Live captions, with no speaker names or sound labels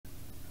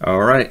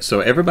All right,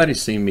 so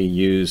everybody's seen me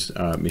use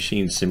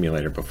Machine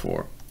Simulator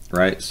before,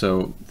 right?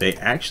 So they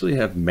actually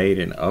have made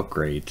an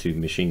upgrade to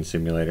Machine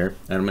Simulator,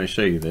 and I'm going to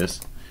show you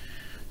this.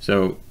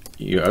 So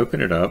you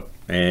open it up,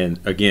 and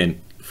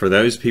again, for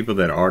those people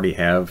that already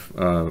have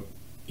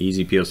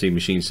EasyPLC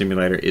Machine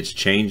Simulator, it's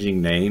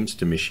changing names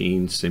to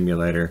Machine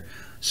Simulator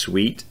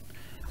Suite.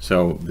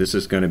 So this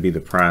is going to be the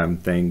prime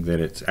thing that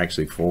it's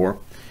actually for.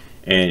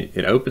 And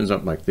it opens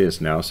up like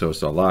this now, so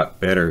it's a lot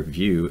better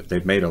view.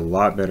 They've made a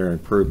lot better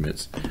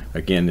improvements.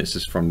 Again, this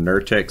is from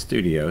Nurtec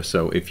Studio,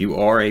 so if you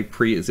are a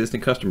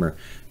pre-existing customer,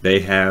 they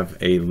have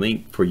a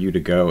link for you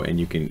to go, and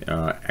you can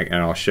and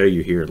I'll show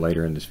you here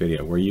later in this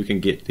video where you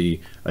can get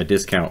a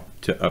discount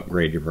to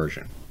upgrade your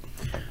version.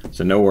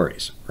 So no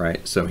worries,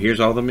 right? So here's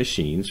all the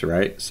machines,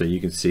 right? So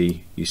you can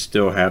see you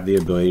still have the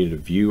ability to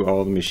view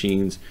all the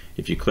machines.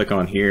 If you click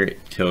on here,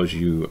 it tells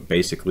you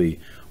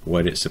basically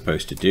what it's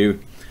supposed to do.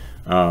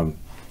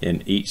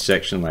 In each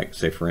section, like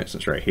say for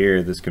instance right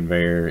here, this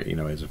conveyor, you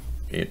know,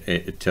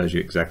 it tells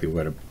you exactly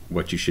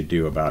what you should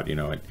do about, you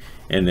know,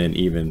 and then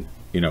even,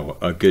 you know,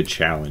 a good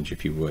challenge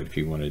if you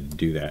wanted to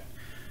do that.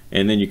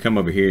 And then you come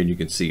over here and you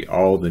can see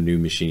all the new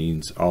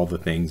machines, all the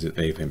things that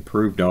they've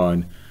improved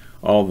on,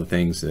 all the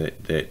things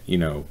that you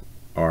know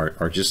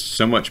are just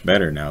so much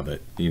better now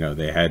that, you know,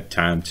 they had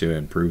time to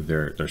improve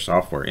their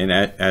software. And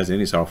as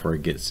any software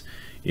gets,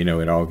 you know,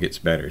 it all gets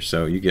better.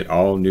 So you get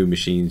all new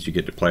machines you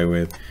get to play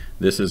with.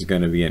 This is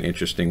going to be an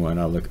interesting one.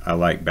 I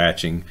like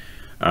batching,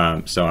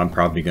 so I'm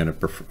probably going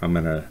to I'm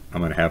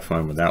gonna have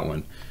fun with that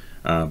one.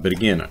 But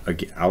again,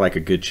 I like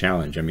a good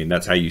challenge. I mean,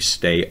 that's how you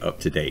stay up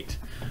to date.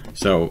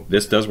 So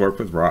this does work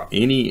with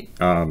any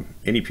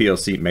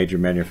PLC, major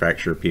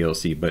manufacturer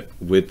PLC. But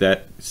with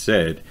that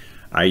said,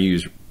 I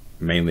use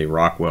mainly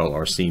Rockwell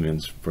or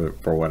Siemens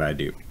for what I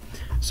do.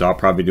 So I'll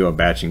probably do a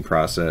batching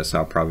process.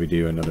 I'll probably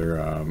do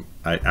another.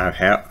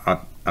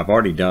 I've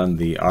already done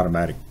the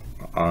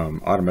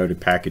automotive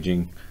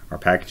packaging or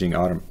packaging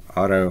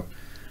auto.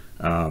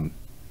 And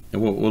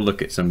we'll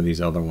look at some of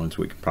these other ones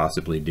we could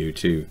possibly do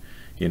too.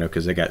 You know,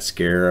 because they got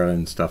SCARA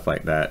and stuff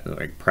like that,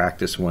 like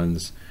practice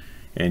ones.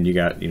 And you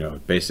got, you know,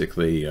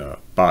 basically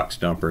box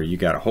dumper. You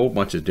got a whole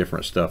bunch of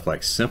different stuff,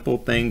 like simple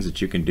things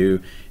that you can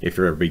do if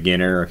you're a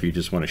beginner, or if you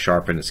just want to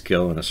sharpen a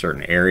skill in a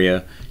certain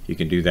area, you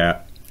can do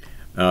that.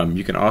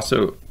 You can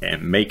also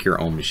make your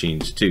own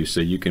machines too, so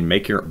you can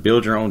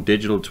build your own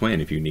digital twin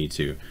if you need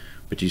to.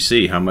 But you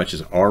see how much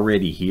is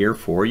already here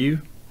for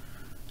you.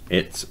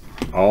 It's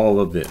all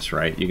of this,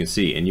 right? You can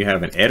see, and you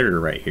have an editor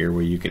right here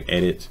where you can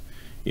edit,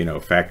 you know,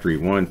 factory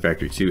 1,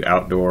 factory 2,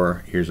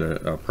 outdoor. Here's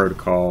a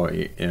protocol.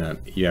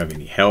 You have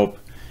any help?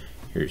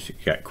 You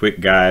got quick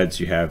guides.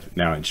 You have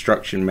now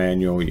instruction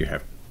manual. You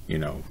have, you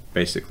know,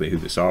 basically who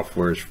the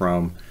software is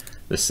from,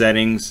 the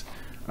settings.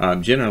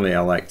 Generally,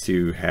 I like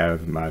to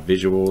have my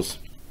visuals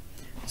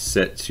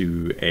set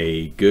to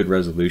a good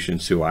resolution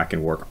so I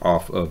can work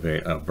off of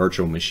a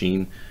virtual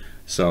machine.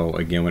 So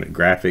again, when it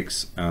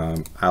graphics,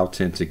 I'll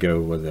tend to go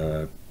with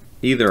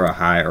either a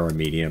high or a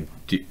medium.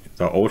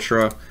 The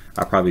ultra,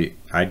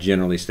 I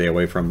generally stay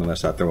away from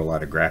unless I throw a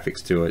lot of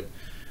graphics to it.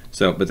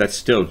 So, but that's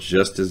still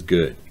just as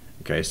good.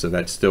 Okay, so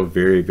that's still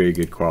very, very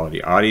good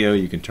quality. Audio,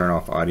 you can turn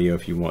off audio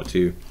if you want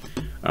to.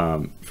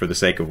 For the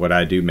sake of what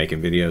I do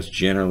making videos,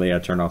 generally I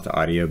turn off the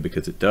audio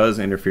because it does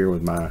interfere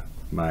with my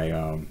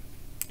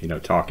you know,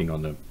 talking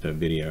on the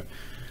video.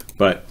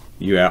 But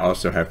you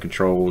also have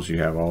controls. You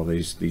have all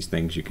these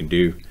things you can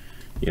do,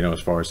 you know, as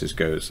far as this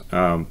goes.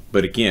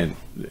 But again,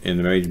 in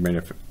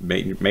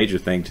the major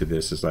thing to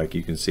this is, like,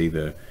 you can see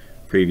the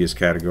previous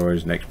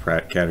categories, next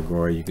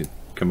category. You can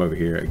come over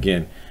here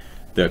again.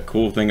 The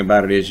cool thing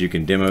about it is you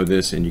can demo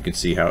this and you can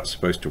see how it's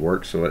supposed to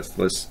work. So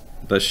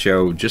let's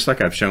show, just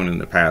like I've shown in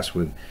the past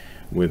with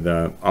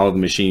all the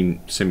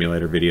machine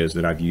simulator videos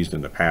that I've used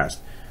in the past.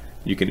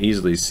 You can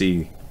easily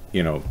see,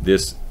 you know,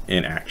 this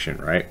in action,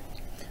 right?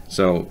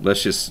 So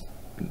let's just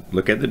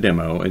look at the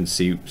demo and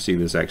see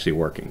this actually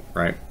working,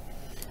 right?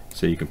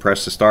 So you can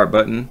press the start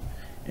button,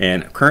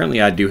 and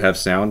currently I do have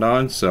sound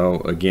on,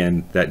 so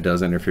again, that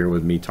does interfere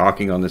with me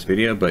talking on this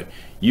video, but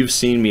you've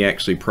seen me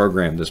actually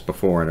program this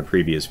before in a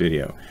previous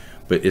video.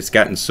 But it's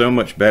gotten so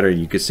much better.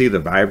 You can see the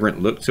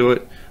vibrant look to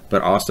it,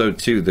 but also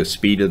too, the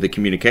speed of the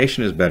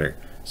communication is better.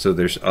 So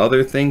there's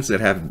other things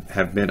that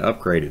have been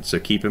upgraded. So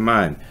keep in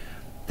mind,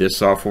 this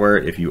software,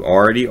 if you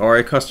already are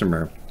a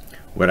customer,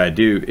 what I'll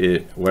do,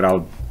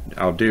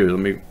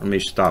 let me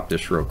stop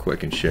this real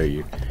quick and show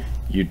you.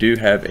 You do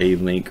have a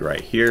link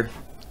right here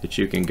that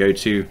you can go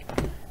to,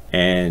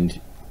 and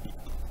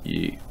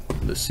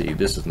let's see,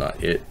 this is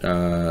not it.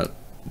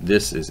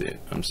 This is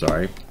it. I'm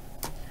sorry.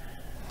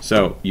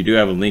 So you do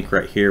have a link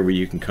right here where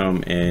you can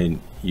come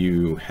and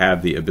you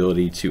have the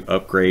ability to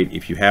upgrade.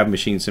 If you have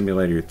Machine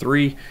Simulator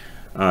 3,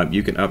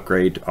 you can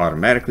upgrade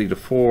automatically to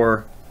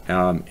 4.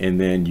 And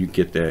then you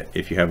get the,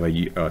 if you have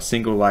a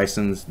single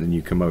license, then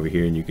you come over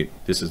here and you can,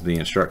 this is the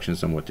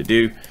instructions on what to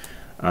do.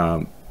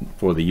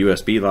 For the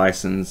USB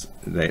license,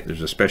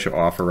 there's a special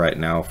offer right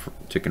now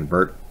to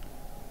convert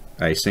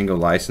a single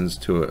license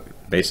to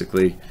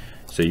basically,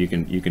 so you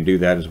can do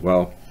that as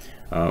well.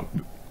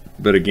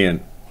 But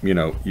again, you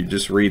know, you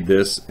just read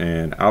this,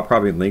 and I'll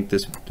probably link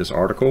this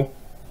article.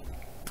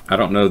 I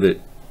don't know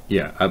that,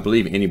 yeah, I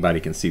believe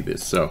anybody can see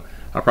this, so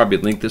I'll probably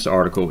link this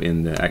article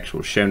in the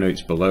actual show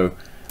notes below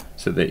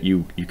so that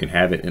you can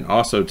have it. And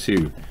also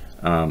too,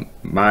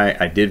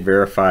 I did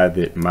verify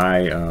that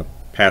my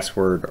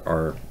password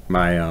or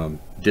my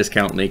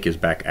discount link is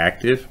back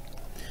active.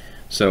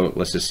 So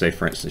let's just say,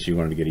 for instance, you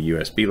wanted to get a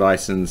USB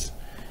license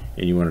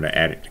and you wanted to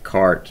add it to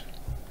cart.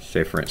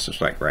 Say for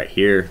instance, like right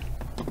here,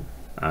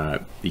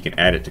 you can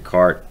add it to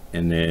cart,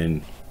 and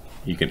then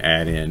you can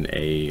add in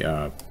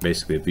a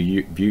basically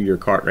view your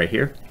cart right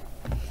here.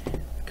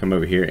 Come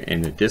over here,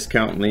 and the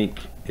discount link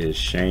is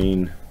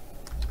Shane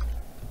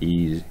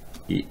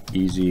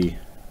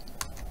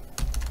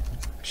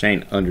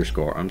Shane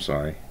underscore, I'm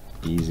sorry,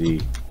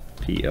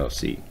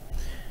 EasyPLC.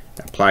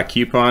 Apply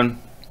coupon,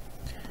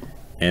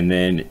 and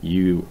then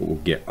you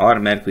will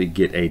automatically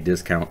get a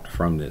discount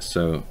from this.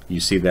 So you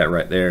see that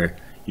right there.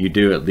 You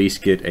do at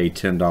least get a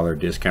 $10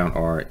 discount,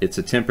 or it's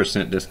a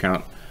 10%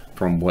 discount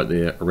from what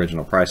the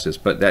original price is,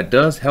 but that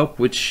does help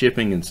with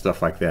shipping and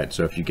stuff like that.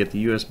 So if you get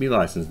the USB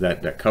license,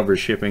 that covers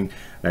shipping,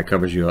 that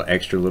covers you an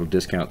extra little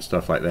discount,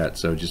 stuff like that.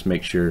 So just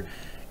make sure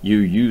you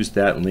use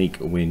that link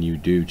when you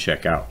do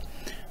check out,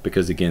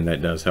 because again,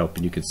 that does help.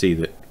 And you can see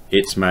that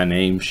it's my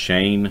name,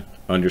 Shane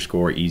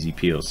underscore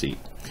EasyPLC.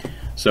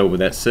 So with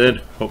that said,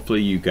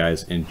 hopefully you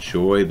guys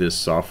enjoy this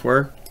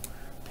software,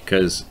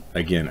 because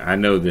again, I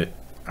know that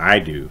I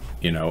do,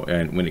 you know,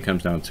 and when it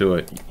comes down to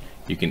it,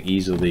 you can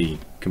easily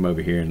come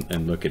over here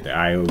and look at the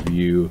IO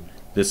view.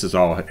 This is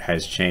all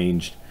has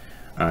changed.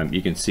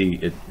 You can see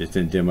it's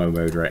in demo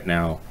mode right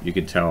now. You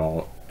can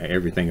tell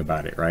everything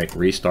about it, right?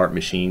 Restart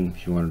machine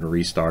if you wanted to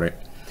restart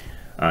it.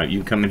 You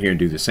can come in here and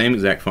do the same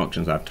exact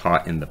functions I've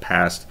taught in the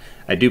past.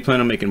 I do plan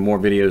on making more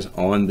videos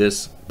on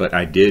this, but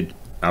I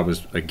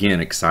was again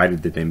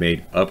excited that they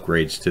made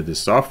upgrades to this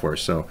software,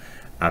 so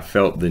I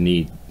felt the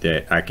need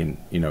that I can,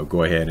 you know,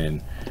 go ahead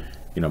and,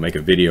 you know, make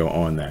a video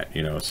on that,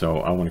 you know. So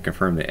I want to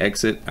confirm the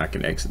exit. I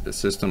can exit the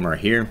system right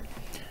here,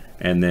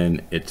 and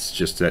then it's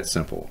just that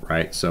simple,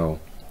 right? So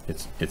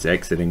it's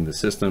exiting the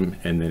system,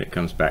 and then it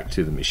comes back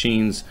to the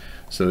machines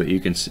so that you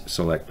can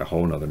select a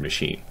whole nother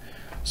machine.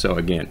 So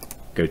again,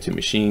 go to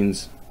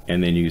machines,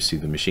 and then you see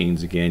the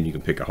machines again. You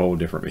can pick a whole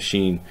different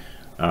machine.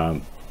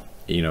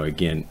 You know,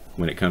 again,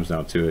 when it comes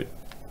down to it,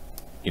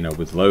 you know,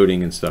 with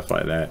loading and stuff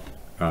like that,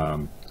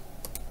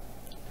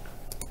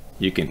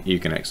 you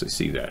can actually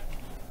see that.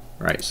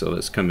 Right, so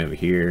let's come over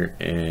here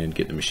and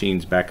get the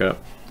machines back up,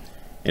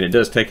 and it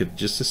does take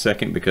just a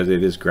second because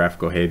it is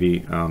graphical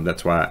heavy.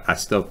 That's why I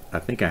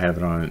think I have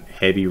it on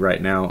heavy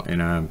right now,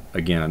 and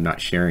again, I'm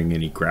not sharing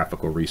any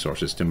graphical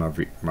resources to my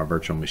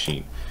virtual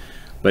machine,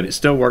 but it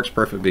still works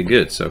perfectly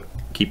good, so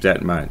keep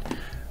that in mind.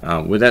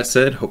 With that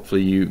said,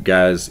 hopefully you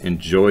guys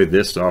enjoy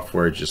this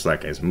software just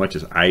like as much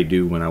as I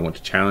do when I want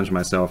to challenge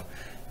myself.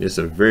 It's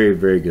a very,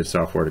 very good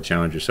software to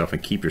challenge yourself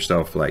and keep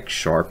yourself like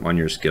sharp on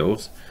your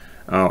skills.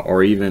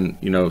 Or even,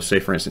 you know, say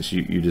for instance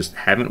you just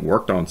haven't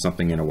worked on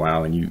something in a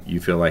while, and you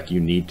feel like you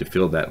need to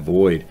fill that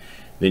void,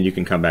 then you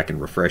can come back and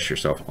refresh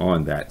yourself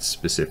on that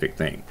specific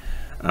thing.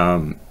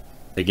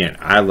 Again,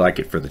 I like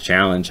it for the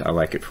challenge. I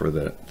like it for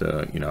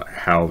the you know,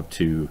 how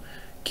to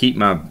keep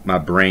my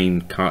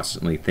brain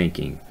constantly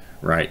thinking,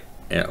 right,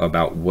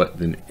 about what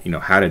the, you know,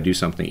 how to do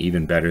something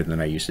even better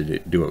than I used to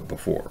do it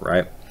before,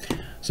 right?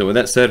 So with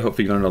that said,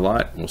 hopefully you learned a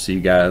lot. We'll see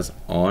you guys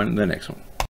on the next one.